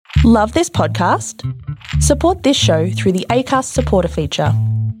Love this podcast? Support this show through the Acast supporter feature.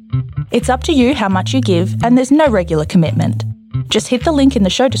 It's up to you how much you give, and there's no regular commitment. Just hit the link in the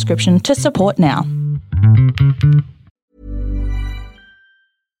show description to support now.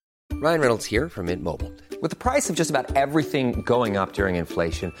 Ryan Reynolds here from Mint Mobile. With the price of just about everything going up during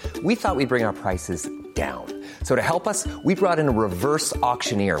inflation, we thought we'd bring our prices down. So to help us, we brought in a reverse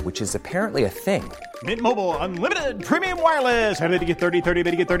auctioneer, which is apparently a thing. Mint Mobile Unlimited Premium Wireless. How to get 30, 30,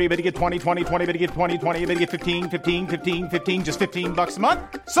 bit to get 30, bit to get 20, 20, 20, bit to get 20, 20, bit to get 15, 15, 15, 15, just $15 a month?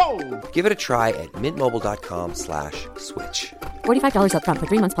 Sold! Give it a try at mintmobile.com/switch. $45 up front for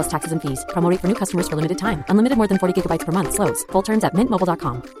 3 months plus taxes and fees. Promo rate for new customers for limited time. Unlimited more than 40 gigabytes per month. Slows full terms at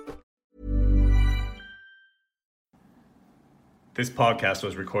mintmobile.com. This podcast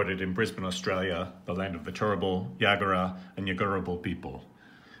was recorded in Brisbane, Australia, the land of the Turrbal, Yagara, and Yagurrable people.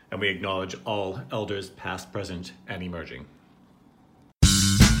 And we acknowledge all elders past, present, and emerging.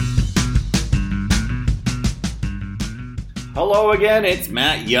 Hello again, it's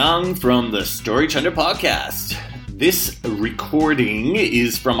Matt Young from the Story Chunder podcast. This recording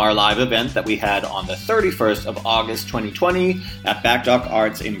is from our live event that we had on the 31st of August 2020 at Backdock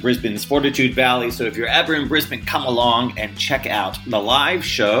Arts in Brisbane's Fortitude Valley. So if you're ever in Brisbane, come along and check out the live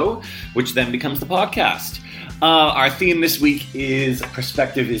show, which then becomes the podcast. Our theme this week is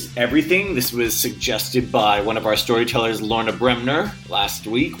Perspective is Everything. This was suggested by one of our storytellers, Lorna Bremner, last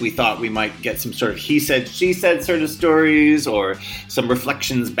week. We thought we might get some sort of he said, she said sort of stories or some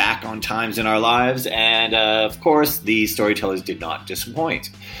reflections back on times in our lives. And of course, the storytellers did not disappoint.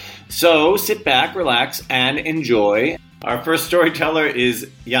 So sit back, relax, and enjoy. Our first storyteller is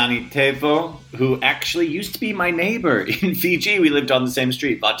Yanni Tevo, who actually used to be my neighbor in Fiji. We lived on the same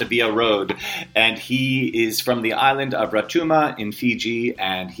street, Vatavia Road. And he is from the island of Ratuma in Fiji,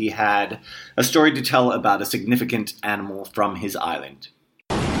 and he had a story to tell about a significant animal from his island.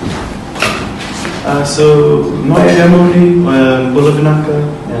 So, Noia Emori, Bulavinaka,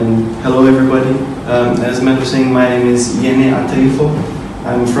 and hello everybody. As Matt was saying, my name is Yene Ateifo.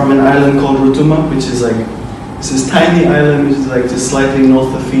 I'm from an island called Ratuma, which is this tiny island, which is just slightly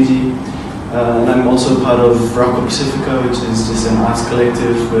north of Fiji. And I'm also part of Rako Pacifica, which is just an arts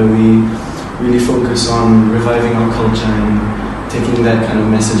collective where we really focus on reviving our culture and taking that kind of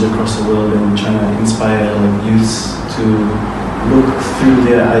message across the world and trying to inspire youths to look through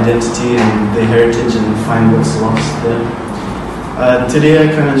their identity and their heritage and find what's lost there. Today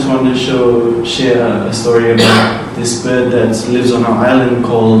I kind of just wanted to share a story about this bird that lives on our island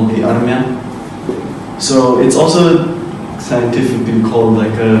called the armia. So it's also scientifically called a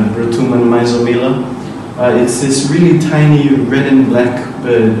Ratuman Myzomela. It's this really tiny red and black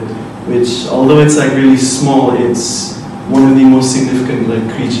bird, which although it's really small, it's one of the most significant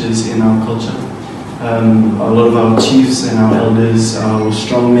creatures in our culture. A lot of our chiefs and our elders, our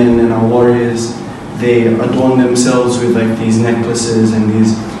strongmen and our warriors, they adorn themselves with these necklaces and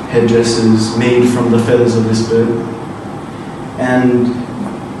these headdresses made from the feathers of this bird. And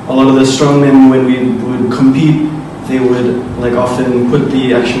a lot of the strongmen, when we would compete, they would often put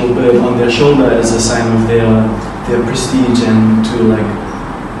the actual bird on their shoulder as a sign of their prestige and to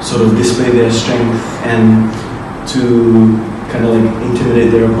sort of display their strength and to kind of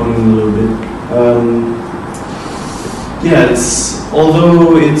intimidate their opponent a little bit.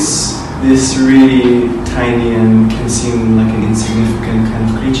 Although it's this really tiny and can seem like an insignificant kind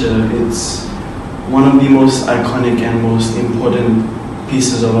of creature, it's one of the most iconic and most important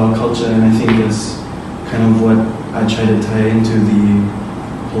pieces of our culture, and I think that's kind of what I try to tie into the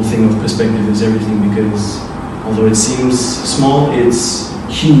whole thing of perspective is everything, because although it seems small, it's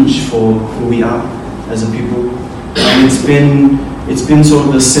huge for who we are as a people. And it's been sort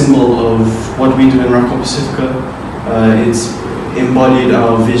of the symbol of what we do in Rako Pacifica. It's embodied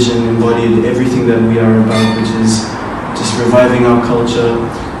our vision, embodied everything that we are about, which is just reviving our culture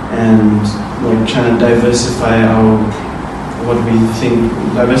and trying to diversify our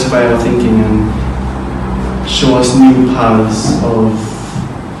thinking and show us new paths of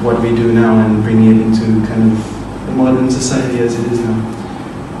what we do now and bring it into kind of the modern society as it is now.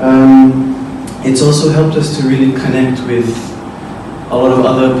 It's also helped us to really connect with a lot of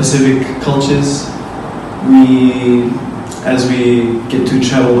other Pacific cultures. As we get to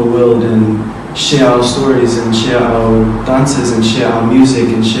travel the world and share our stories and share our dances and share our music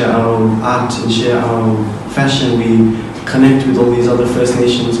and share our art and share our fashion, we connect with all these other First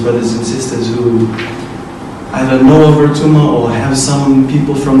Nations brothers and sisters who either know of Ratuma or have some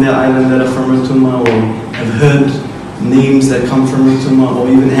people from their island that are from Ratuma or have heard names that come from Ratuma or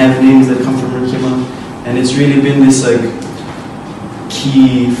even have names that come from Ratuma. And it's really been this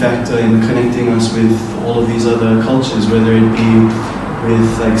key factor in connecting us with all of these other cultures, whether it be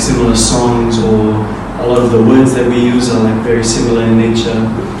with like similar songs, or a lot of the words that we use are like very similar in nature.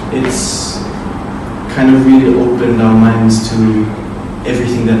 It's kind of really opened our minds to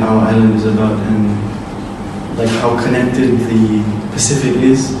everything that our island is about, and like how connected the Pacific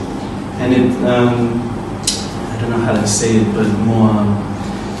is. And it, I don't know how to say it, but more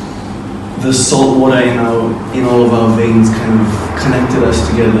the salt water in all of our veins kind of connected us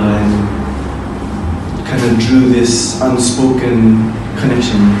together and kind of drew this unspoken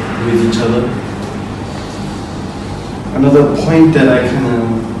connection with each other. Another point that I kind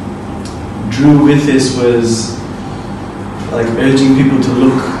of drew with this was like urging people to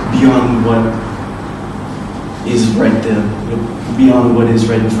look beyond what is right there, look beyond what is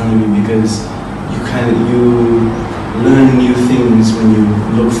right in front of you, because you learn new things when you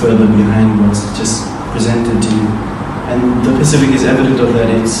look further behind what's just presented to you. And the Pacific is evident of that.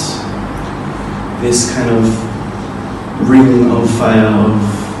 It's this kind of ring of fire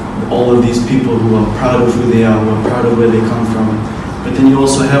of all of these people who are proud of who they are, who are proud of where they come from. But then you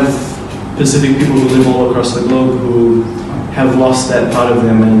also have Pacific people who live all across the globe who have lost that part of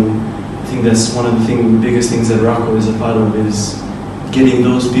them, and I think that's one of the biggest things that Rocco is a part of, is getting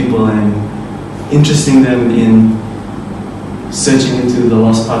those people and interesting them in searching into the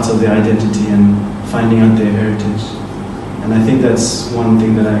lost parts of their identity and finding out their heritage. And I think that's one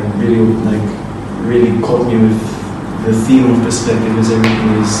thing that I really caught me with the theme of perspective is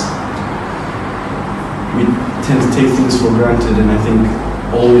everything is, we tend to take things for granted, and I think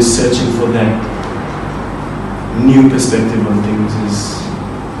always searching for that new perspective on things is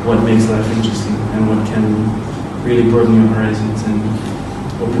what makes life interesting and what can really broaden your horizons and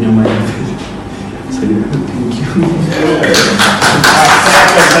open your mind a bit. So yeah, thank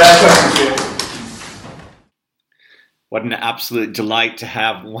you. What an absolute delight to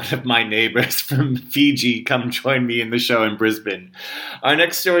have one of my neighbors from Fiji come join me in the show in Brisbane. Our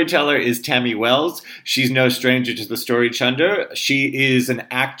next storyteller is Tammy Wells. She's no stranger to the Story Chunder. She is an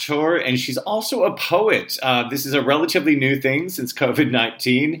actor and she's also a poet. This is a relatively new thing since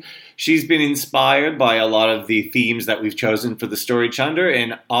COVID-19. She's been inspired by a lot of the themes that we've chosen for the Story Chunder,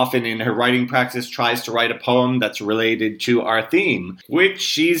 and often in her writing practice tries to write a poem that's related to our theme, which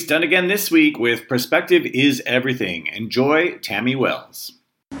she's done again this week with Perspective is Everything. Enjoy, Tammy Wells.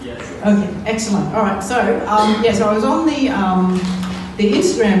 Okay, excellent. All right, so so I was on the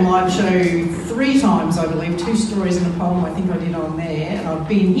Instagram live show 3 times, I believe, 2 stories and a poem I think I did on there, and I've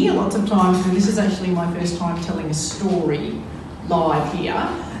been here lots of times, and this is actually my first time telling a story live here.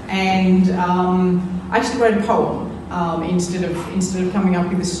 And I actually wrote a poem instead of coming up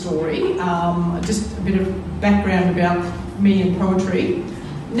with a story. Just a bit of background about me and poetry.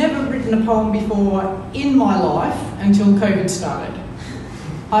 Never written a poem before in my life until COVID started.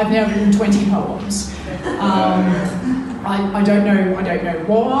 I've now written 20 poems. I don't know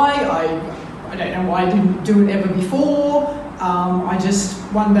why. I don't know why I didn't do it ever before. I just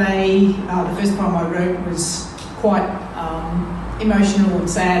one day the first poem I wrote was quite emotional and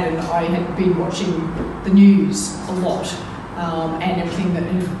sad, and I had been watching the news a lot, and everything that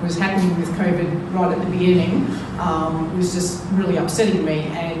was happening with COVID right at the beginning was just really upsetting me.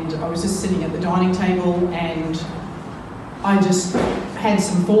 And I was just sitting at the dining table, and I just had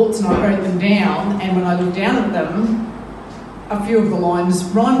some thoughts, and I wrote them down. And when I looked down at them, a few of the lines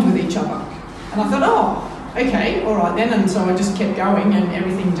rhymed with each other, and I thought, oh, okay, all right then. And so I just kept going, and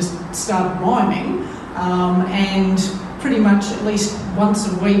everything just started rhyming, and pretty much at least once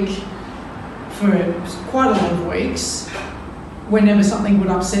a week for quite a lot of weeks, whenever something would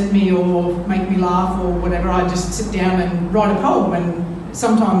upset me or make me laugh or whatever, I'd just sit down and write a poem. And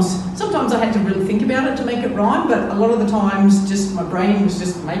sometimes I had to really think about it to make it rhyme, but a lot of the times just my brain was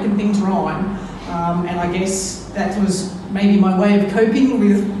just making things rhyme. And I guess that was maybe my way of coping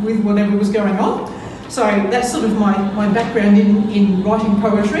with whatever was going on. So that's sort of my background in writing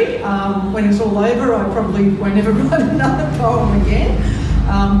poetry. When it's all over, I probably won't ever write another poem again,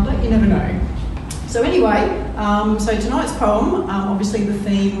 but you never know. So anyway, so tonight's poem, obviously the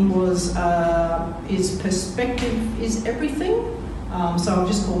theme is Perspective is Everything. So I've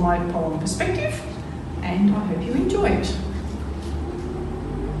just called my poem Perspective, and I hope you enjoy it.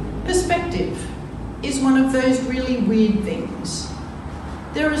 Perspective is one of those really weird things.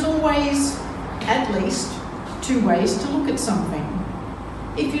 There is always at least 2 ways to look at something.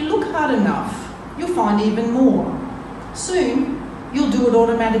 If you look hard enough, you'll find even more. Soon, you'll do it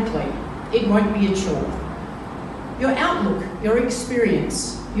automatically. It won't be a chore. Your outlook, your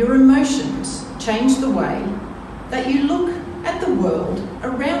experience, your emotions change the way that you look at the world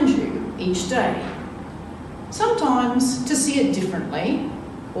around you each day. Sometimes, to see it differently,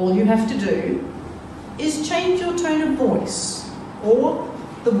 all you have to do is change your tone of voice or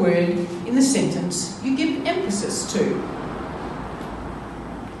the word in the sentence you give emphasis to.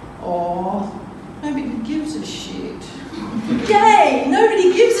 Oh, nobody gives a shit. Yay,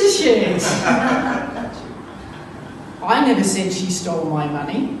 nobody gives a shit. I never said she stole my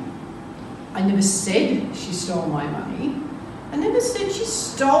money. I never said she stole my money. I never said she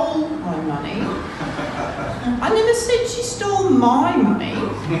stole my money. I never said she stole my money.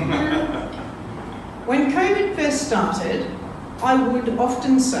 When COVID first started, I would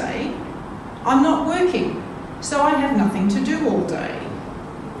often say, I'm not working, so I have nothing to do all day.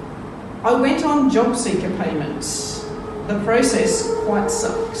 I went on job seeker payments. The process quite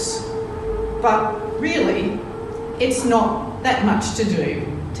sucks. But really, it's not that much to do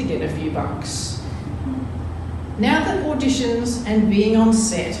to get a few bucks. Now that auditions and being on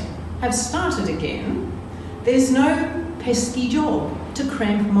set have started again, there's no pesky job to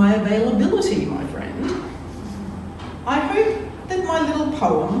cramp my availability, my friend. I hope that my little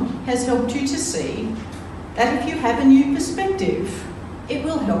poem has helped you to see that if you have a new perspective, it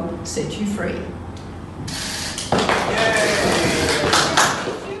will help set you free.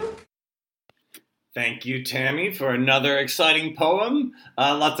 Thank you, Tammy, for another exciting poem.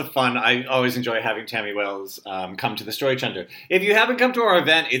 Lots of fun. I always enjoy having Tammy Wells come to the Story Chunder. If you haven't come to our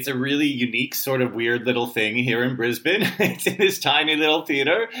event, it's a really unique, sort of weird little thing here in Brisbane. It's in this tiny little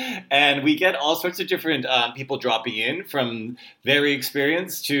theatre, and we get all sorts of different people dropping in, from very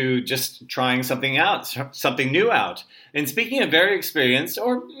experienced to just trying something out, something new out. And speaking of very experienced,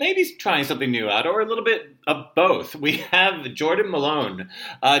 or maybe trying something new out, or a little bit of both, we have Jordan Malone.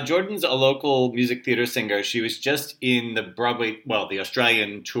 Jordan's a local music theatre singer. She was just in the the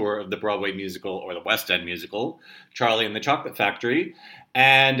Australian tour of the Broadway musical, or the West End musical, Charlie and the Chocolate Factory.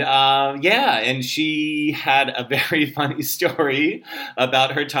 And and she had a very funny story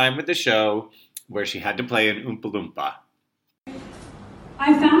about her time with the show where she had to play an Oompa Loompa.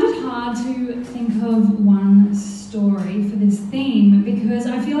 I found it hard to think of one story for this theme because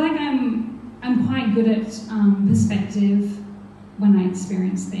I feel like I'm quite good at perspective when I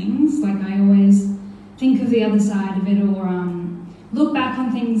experience things. Like, I always think of the other side of it, or look back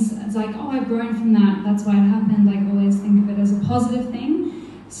on things as like, oh, I've grown from that, that's why it happened. Like, always think of it as a positive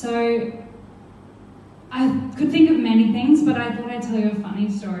thing. So I could think of many things, but I thought I'd tell you a funny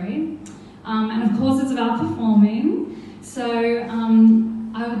story. And of course it's about performing. So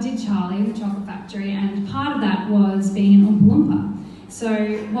I did Charlie, the Chocolate Factory, and part of that was being an Oompa Loompa.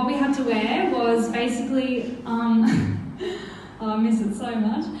 So what we had to wear was basically, oh, I miss it so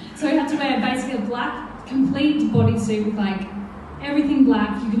much. So we had to wear basically a black, complete bodysuit with like everything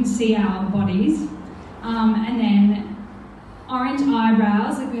black, you can see our bodies, and then orange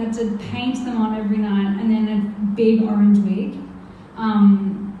eyebrows, like we had to paint them on every night, and then a big orange wig.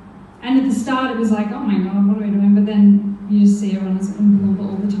 And at the start it was like, oh my god, what are we doing? But then you just see everyone as Oompa Loompa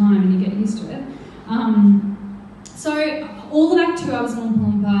all the time and you get used to it. So all of Act 2 I was an Oompa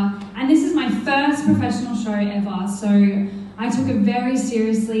Loompa, and this is my first professional show ever, so I took it very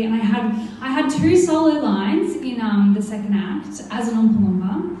seriously, and I had 2 solo lines in the second act as an Oompa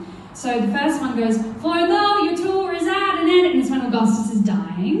Loompa. So the first one goes, for though your tour is at an end, and it's when Augustus is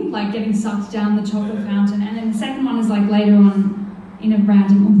dying, like getting sucked down the chocolate fountain, and then the second one is like later on in a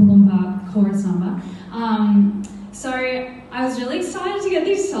random Oompa Loompa chorus number. So I was really excited to get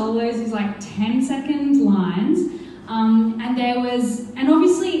these solos, these like 10-second lines. And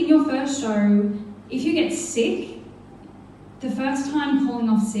obviously in your first show, if you get sick, the first time calling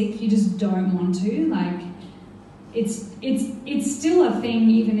off sick, you just don't want to. Like, it's still a thing,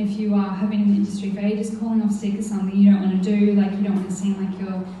 even if you have been in the industry for ages. Calling off sick is something you don't want to do. Like, you don't want to seem like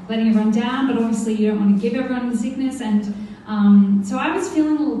you're letting everyone down, but obviously you don't want to give everyone the sickness. And so I was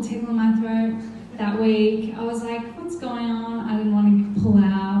feeling a little tickle in my throat that week. I was like, what's going on? I didn't want to pull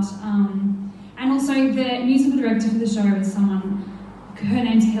out. And also the musical director for the show is someone, her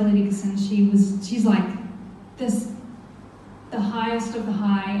name's Kelly Dickerson. She's like the highest of the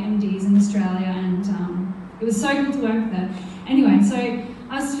high MDs in Australia, and it was so cool to work with her. Anyway, so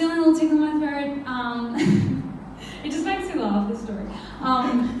I was feeling a little tickle in my throat. It just makes me laugh, this story.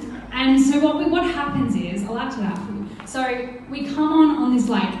 And so what happens is, I'll act it out for you. So we come on this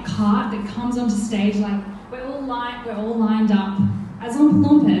like cart that comes onto stage, like we're all lined up as Oompa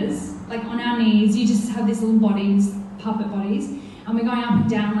Loompas, like on our knees. You just have these little bodies, puppet bodies, and we're going up and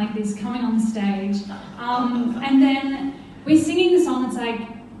down like this, coming on the stage. And then we're singing the song. It's like,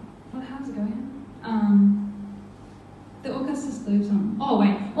 how's it going? The Augustus Gloop song. Oh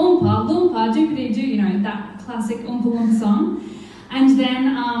wait, Oompa Loompa doopity doo, you know, that classic Oompa Loompa song. And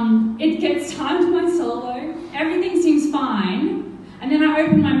then it gets time to my solo. Everything seems fine, and then I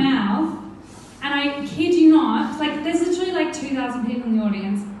open my mouth, and I kid you not, like there's literally like 2 2,000 people in the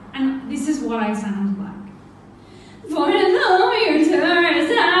audience, and this is what I sound like. For a lawyer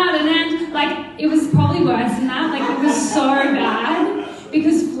turns out and then, like, it was probably worse than that. Like, it was so bad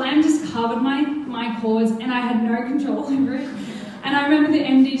because phlegm just covered my cords and I had no control over it. And I remember the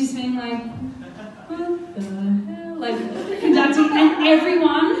MD just being like, what the hell? Like, conducting, and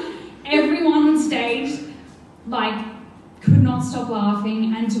everyone on stage, like, could not stop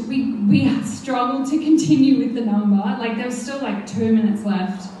laughing, and we struggled to continue with the number. Like, there was still like 2 minutes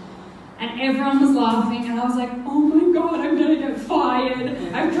left. And everyone was laughing, and I was like, oh my God, I'm gonna get fired.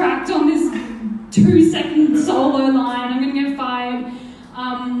 I've cracked on this 2-second solo line, I'm gonna get fired.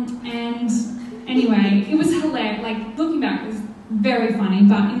 And anyway, it was hilarious. Like, looking back, it was very funny,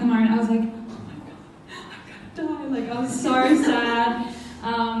 but in the moment I was like, oh my God, I'm gonna die. Like, I was so sad.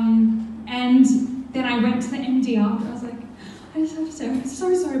 And then I went to the MD after, I was like, I just have to say, I'm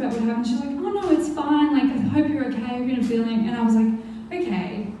so sorry about what happened. She's like, oh no, it's fine. Like, I hope you're okay, I hope you're feeling. And I was like,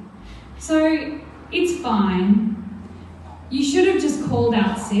 okay. So, it's fine. You should have just called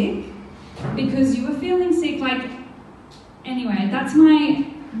out sick because you were feeling sick. Like, anyway, that's my,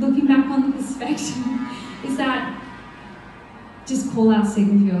 looking back on the perspective, is that just call out sick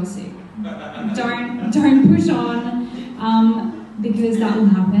if you're sick. Don't push on because that will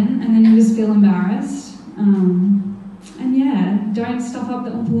happen and then you just feel embarrassed. And yeah, don't stuff up the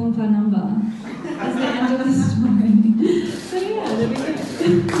Oompa Loompa number. That's the end of the story. So yeah, there we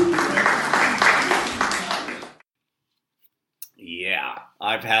go. Yeah,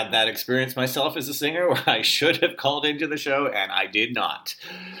 I've had that experience myself as a singer where I should have called into the show and I did not.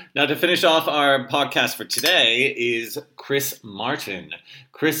 Now, to finish off our podcast for today is Chris Martin.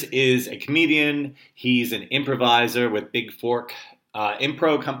 Chris is a comedian. He's an improviser with Big Fork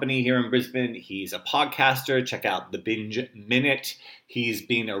Impro Company here in Brisbane. He's a podcaster. Check out The Binge Minute. He's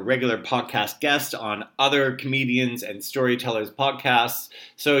been a regular podcast guest on other comedians and storytellers' podcasts,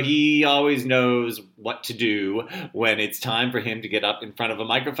 so he always knows what to do when it's time for him to get up in front of a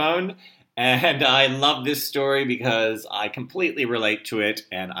microphone. And I love this story because I completely relate to it,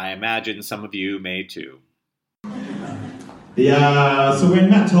 and I imagine some of you may too. So when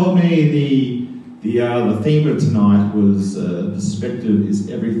Matt told me the theme of tonight was perspective is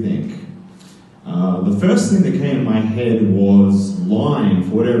everything, the first thing that came in my head was lying.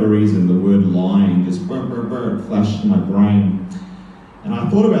 For whatever reason, the word lying just flashed in my brain. And I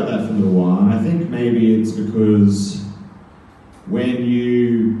thought about that for a little while, and I think maybe it's because when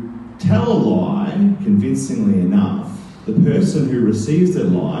you tell a lie convincingly enough, the person who receives that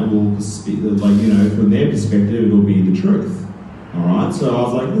lie will, from their perspective, it'll be the truth. All right, so I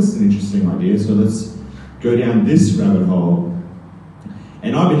was like, this is an interesting idea, so let's go down this rabbit hole.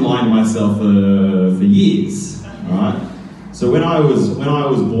 And I've been lying to myself for years, all right? So when I was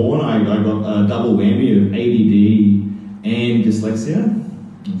born, I got a double whammy of ADD and dyslexia.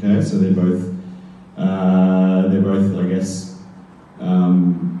 Okay, so they're both, I guess,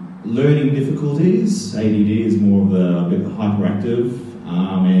 learning difficulties. ADD is more of a bit hyperactive,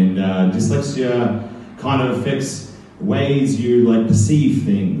 and dyslexia kind of affects ways you perceive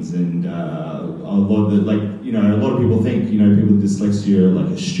things, and a lot of people think people with dyslexia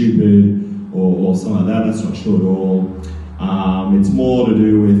are stupid or something like that. That's not true at all. It's more to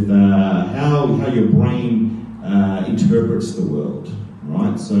do with how your brain interprets the world,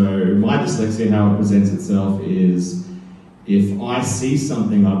 right? So my dyslexia, how it presents itself is, if I see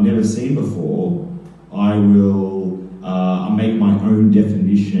something I've never seen before, I will make my own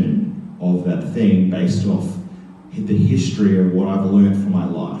definition of that thing based off the history of what I've learned from my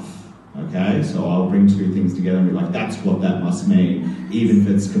life. Okay, so I'll bring two things together and be like, that's what that must mean, even if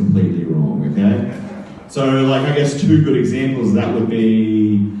it's completely wrong. Okay, so I guess two good examples of that would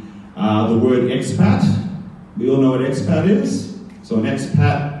be the word expat. We all know what expat is. So an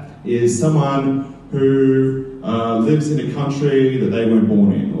expat is someone who lives in a country that they weren't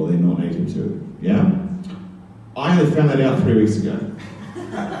born in, or they're not native to. Yeah, I only found that out 3 weeks ago.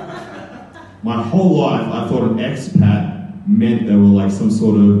 My whole life, I thought an expat meant they were some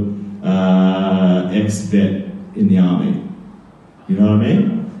sort of ex-vet in the army. You know what I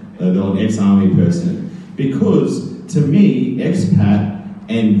mean? They're an ex-army person. Because, to me, expat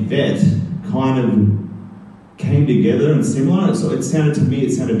and vet kind of came together and similar. So it sounded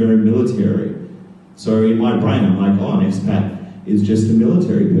very military. So in my brain, I'm like, oh, an expat is just a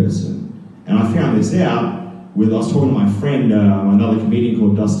military person. And I found this out I was talking to my friend, another comedian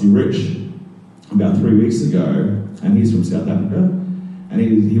called Dusty Rich, about 3 weeks ago, and he's from South Africa, and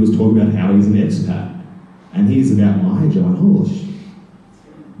he was talking about how he's an expat, and he's about my age. I went, oh,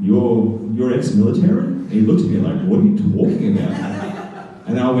 you're ex-military? And he looked at me like, what are you talking about?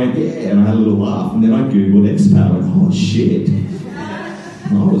 And then I went, yeah, and I had a little laugh. And then I Googled expat. I went, oh, shit.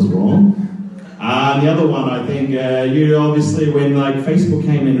 I was wrong. The other one, I think, you obviously, when like Facebook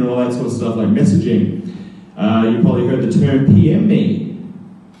came in and all that sort of stuff, like messaging, you probably heard the term PM me.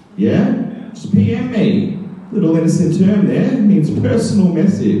 Yeah? Just PM me. Little innocent term there. It means personal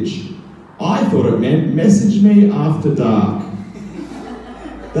message. I thought it meant message me after dark.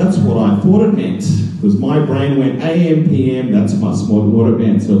 That's what I thought it meant. Because my brain went AM, PM, that's what it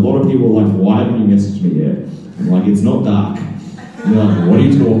meant. So a lot of people were like, why haven't you messaged me yet? I'm like, it's not dark. And they're like, what are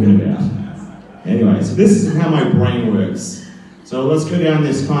you talking about? Anyway, so this is how my brain works. So let's go down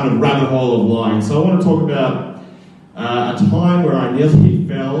this kind of rabbit hole of lying. So I want to talk about a time where I nearly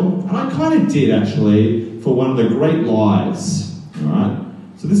fell, and I kind of did actually, for one of the great lies. All right?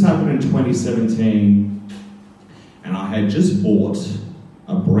 So this happened in 2017, and I had just bought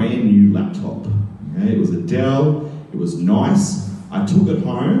a brand new laptop. Okay? It was a Dell, it was nice. I took it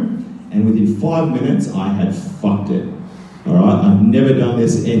home, and within 5 minutes, I had fucked it. All right, I've never done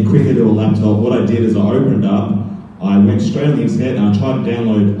this and quicker to a laptop. What I did is I opened up, I went straight on the internet and I tried to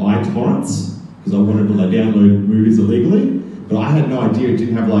download iTorrents because I wanted to download movies illegally, but I had no idea it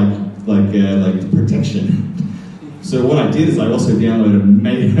didn't have like protection. So what I did is I also downloaded a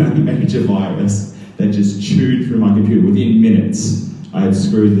major virus that just chewed through my computer within minutes. I had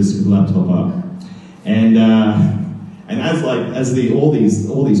screwed this laptop up, and as all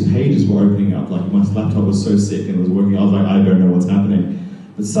these pages were opening up, like my laptop was so sick and it was working, I was like, I don't know what's happening.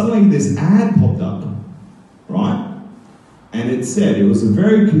 But suddenly this ad popped up, right? And it was a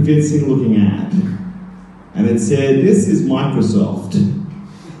very convincing looking ad. And it said, this is Microsoft.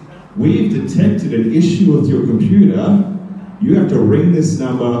 We've detected an issue with your computer. You have to ring this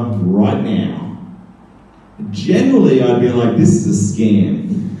number right now. Generally, I'd be like, this is a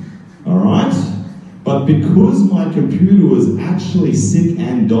scam, all right? But because my computer was actually sick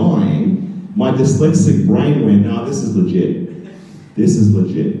and dying, my dyslexic brain went, no, this is legit. This is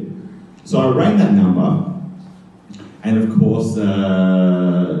legit. So I rang that number, and of course,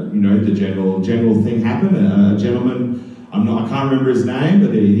 the general thing happened. A gentleman, I can't remember his name,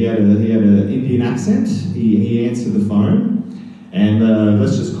 but he had an Indian accent. He answered the phone, and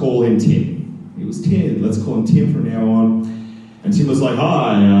let's just call him Tim. He was Tim. Let's call him Tim from now on. And Tim was like,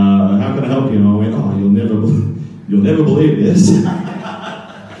 hi, how can I help you? And I went, oh, you'll never believe this.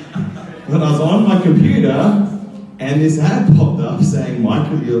 But I was on my computer, and this ad popped up saying, He's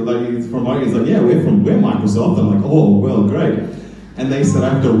like, yeah, we're Microsoft. I'm like, oh, well, great. And they said, I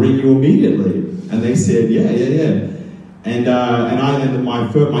have to ring you immediately. And they said, yeah. And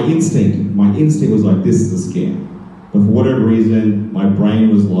my instinct was like, this is a scam. But for whatever reason, my brain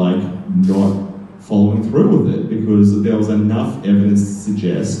was like, not following through with it because there was enough evidence to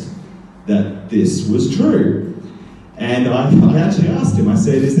suggest that this was true. And I actually asked him, I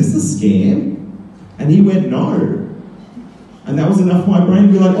said, is this a scam? And he went, no. And that was enough for my brain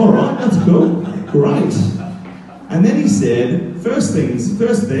to be like, all right, that's cool, great. And then he said, first thing,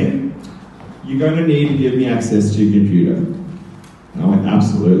 you're going to need to give me access to your computer. And I went,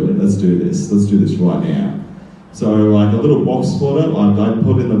 absolutely, let's do this right now. So like a little box for it, I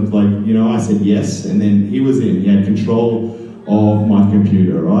put in I said yes, and then he was in. He had control of my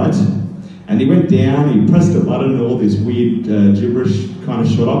computer, right? And he went down, he pressed a button, and all this weird gibberish kind of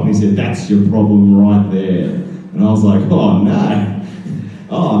shot up, and he said, that's your problem right there. And I was like, oh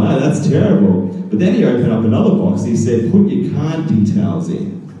no, that's terrible. But then he opened up another box, he said, put your card details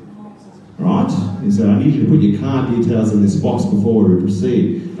in, right? He said, I need you to put your card details in this box before we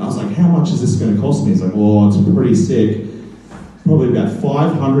proceed. And I was like, how much is this going to cost me? He's like, oh, it's pretty sick. Probably about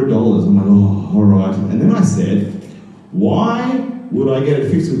 $500. I'm like, oh, all right. And then I said, why would I get it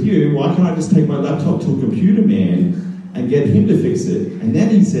fixed with you? Why can't I just take my laptop to a computer man and get him to fix it? And then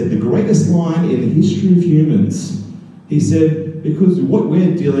he said, the greatest line in the history of humans. He said, because what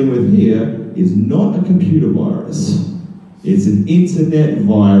we're dealing with here is not a computer virus. It's an internet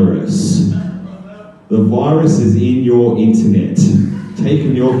virus. The virus is in your internet.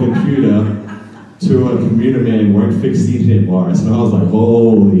 Taking your computer to a computer man won't fix the internet virus. And I was like,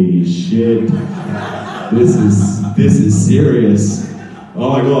 holy shit. This is serious. Oh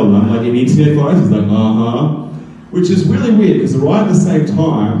my God, I'm like, an internet virus? He's like, Which is really weird, because right at the same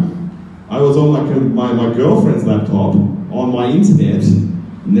time, I was on my girlfriend's laptop on my internet,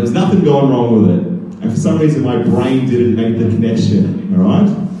 and there was nothing going wrong with it. And for some reason, my brain didn't make the connection, all right?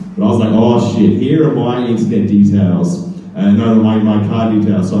 But I was like, oh shit, here are my internet details. My card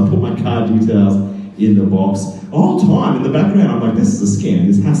details. So I put my card details in the box. The whole time, in the background, I'm like, this is a scam.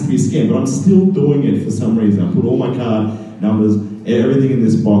 This has to be a scam. But I'm still doing it for some reason. I put all my card numbers, everything in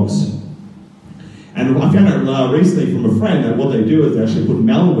this box. And I found out recently from a friend that what they do is they actually put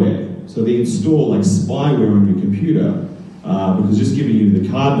malware. So they install like spyware on your computer because just giving you the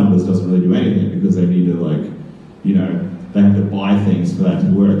card numbers doesn't really do anything because they need to they have to buy things for that to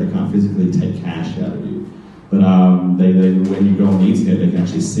work. They can't physically take cash out of you. But they when you go on the internet, they can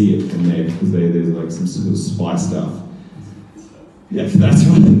actually see it from there because there's like some sort of spy stuff. Yeah, that's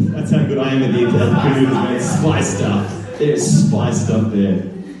right. That's how good I am at the internet. Spy stuff. There's spy stuff there.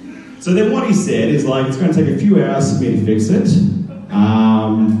 So then what he said is like, it's going to take a few hours for me to fix it.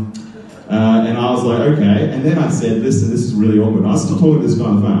 And I was like, okay. And then I said, listen, this is really awkward. I was still talking to this guy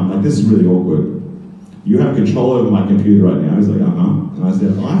on the phone. I'm like, this is really awkward. You have control over my computer right now. He's like, And I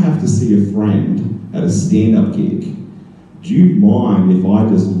said, I have to see a friend at a stand-up gig. Do you mind if I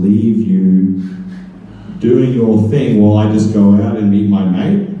just leave you doing your thing while I just go out and meet my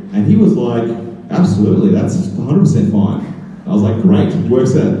mate? And he was like, absolutely, that's 100% fine. I was like, great,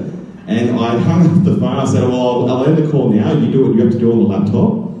 works out. And I hung up the phone. I said, well, I'll end the call now. You do what you have to do on the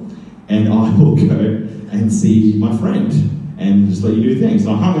laptop. And I will go and see my friend and just let you do things.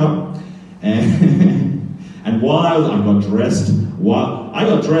 So I hung up and while I got dressed,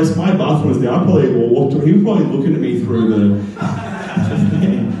 my bathroom was there. I probably walked through, he was probably looking at me through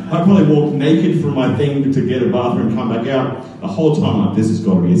I probably walked naked from my thing to get a bathroom, come back out. The whole time, like, this has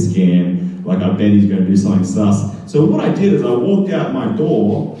got to be a scam. Like, I bet he's going to do something sus. So what I did is I walked out my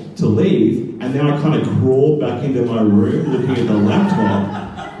door to leave, and then I kind of crawled back into my room looking at the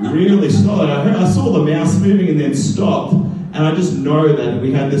laptop, really slowly. I saw the mouse moving and then stopped. And I just know that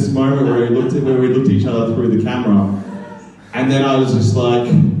we had this moment where we looked at each other through the camera. And then I was just like,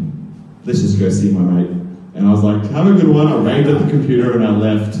 let's just go see my mate. And I was like, have a good one. I waved at the computer and I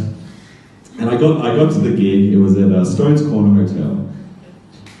left. And I got to the gig. It was at Stone's Corner Hotel.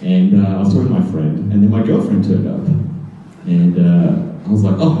 And I was talking to my friend. And then my girlfriend turned up. And I was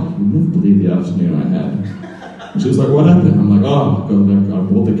like, oh, you'll never believe the afternoon I had. And she was like, what happened? I'm like, oh, God, I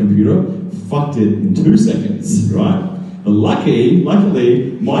bought the computer, fucked it in 2 seconds, right? But luckily,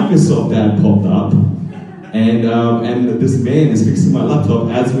 Microsoft ad popped up, and this man is fixing my laptop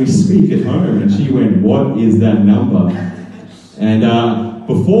as we speak at home. And she went, "What is that number?" And right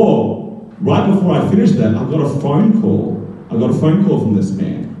before I finished that, I got a phone call. I got a phone call from this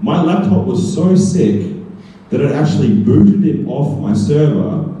man. My laptop was so sick that it actually booted it off my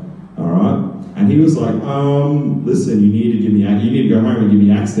server. All right. And he was like, listen, you need to go home and give me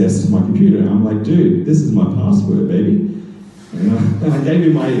access to my computer. And I'm like, dude, this is my password, baby. And I gave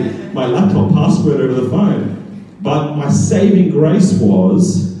him my laptop password over the phone. But my saving grace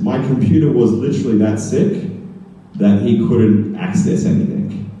was my computer was literally that sick that he couldn't access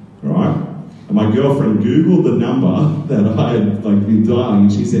anything, right? And my girlfriend Googled the number that I had been dialing,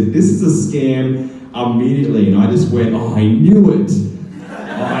 and she said, this is a scam immediately. And I just went, oh, I knew it.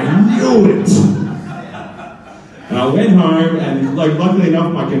 I knew it! And I went home, and luckily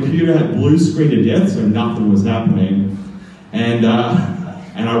enough, my computer had blue screen to death, so nothing was happening. And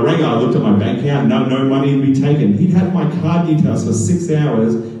I rang, I looked at my bank account, no money had been taken. He'd had my card details for 6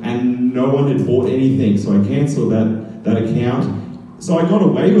 hours, and no one had bought anything, so I cancelled that account. So I got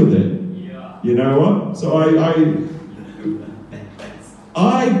away with it. Yeah. You know what? So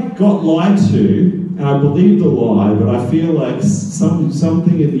I got lied to, and I believed the lie, but I feel like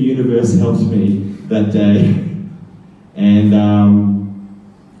something in the universe helped me that day. And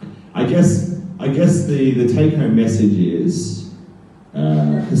I guess the take-home message is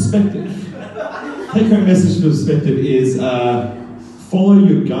perspective. Take-home message for perspective is follow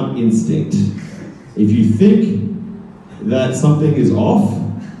your gut instinct. If you think that something is off,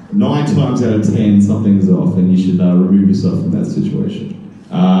 9 times out of 10 something is off, and you should remove yourself from that situation.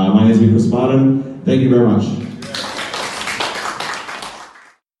 My name is Chris Martin. Thank you very much.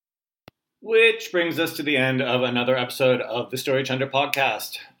 Which brings us to the end of another episode of the Story Chunder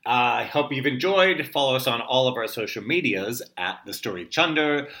podcast. I hope you've enjoyed. Follow us on all of our social medias at The Story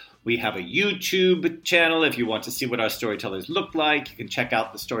Chunder. We have a YouTube channel if you want to see what our storytellers look like. You can check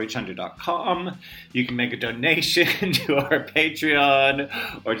out thestorychunder.com. You can make a donation to our Patreon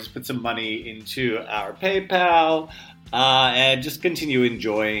or just put some money into our PayPal and just continue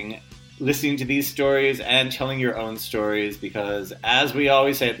enjoying listening to these stories and telling your own stories, because as we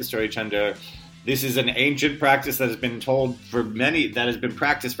always say at the Story Chunder, this is an ancient practice that has been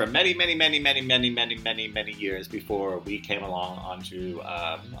practiced for many years before we came along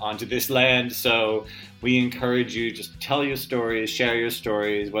onto this land. So we encourage you, just tell your stories, share your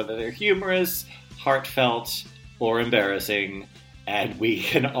stories, whether they're humorous, heartfelt, or embarrassing, and we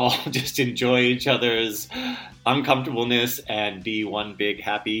can all just enjoy each other's uncomfortableness and be one big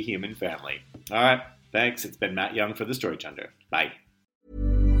happy human family. All right, thanks. It's been Matt Young for the Story Chunder. Bye.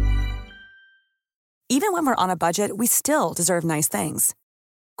 Even when we're on a budget, we still deserve nice things.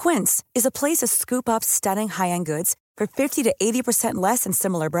 Quince is a place to scoop up stunning high-end goods for 50 to 80% less than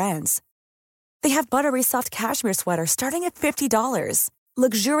similar brands. They have buttery soft cashmere sweaters starting at $50,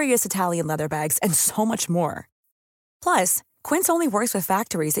 luxurious Italian leather bags, and so much more. Plus, Quince only works with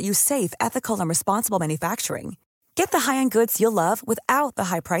factories that use safe, ethical, and responsible manufacturing. Get the high-end goods you'll love without the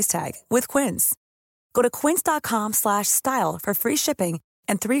high price tag with Quince. Go to quince.com/style for free shipping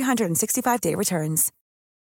and 365-day returns.